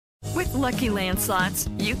Lucky Land Slots,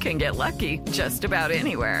 you can get lucky just about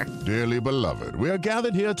anywhere. Dearly beloved, we are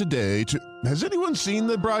gathered here today to... Has anyone seen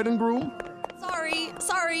the bride and groom?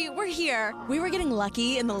 Sorry, we're here. We were getting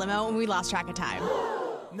lucky in the limo and we lost track of time.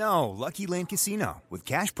 No, Lucky Land Casino, with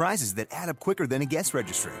cash prizes that add up quicker than a guest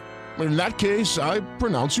registry. In that case, I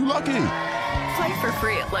pronounce you lucky. Play for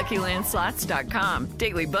free at LuckyLandSlots.com.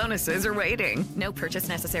 Daily bonuses are waiting. No purchase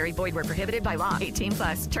necessary. Void where prohibited by law.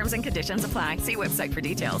 18+. Terms and conditions apply. See website for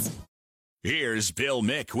details. Here's Bill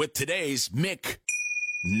Mick with today's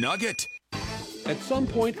MICKnugget. At some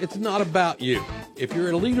point, it's not about you. If you're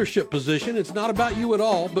in a leadership position, it's not about you at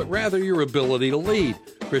all, but rather your ability to lead.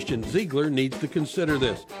 Christian Ziegler needs to consider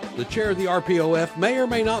this. The chair of the RPOF may or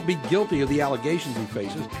may not be guilty of the allegations he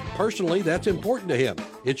faces. Personally, that's important to him.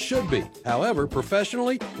 It should be. However,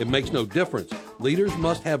 professionally, it makes no difference. Leaders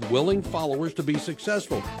must have willing followers to be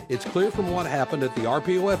successful. It's clear from what happened at the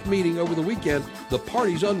RPOF meeting over the weekend, the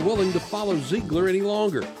party's unwilling to follow Ziegler any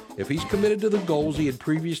longer. If he's committed to the goals he had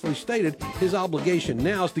previously stated, his obligation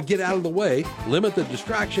now is to get out of the way, limit the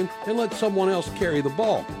distraction, and let someone else carry the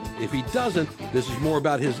ball. If he doesn't, this is more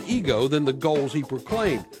about his ego than the goals he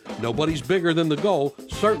proclaimed. Nobody's bigger than the goal,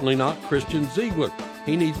 certainly not Christian Ziegler.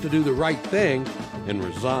 He needs to do the right thing and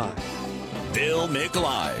resign. Bill Mick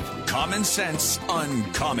Live. Common sense,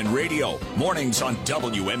 uncommon radio. Mornings on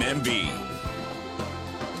WMMB.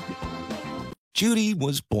 Judy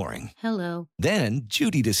was boring. Hello. Then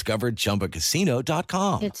Judy discovered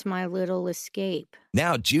ChumbaCasino.com. It's my little escape.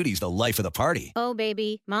 Now Judy's the life of the party. Oh,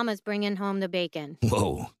 baby, mama's bringing home the bacon.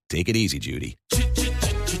 Whoa, take it easy, Judy.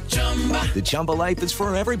 The Chumba life is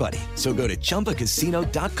for everybody. So go to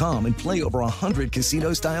ChumbaCasino.com and play over 100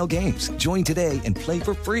 casino-style games. Join today and play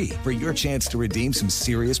for free for your chance to redeem some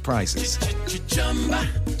serious prizes.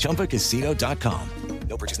 ChumbaCasino.com.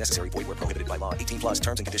 No purchase necessary. Void where prohibited by law. 18+.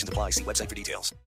 Terms and conditions apply. See website for details.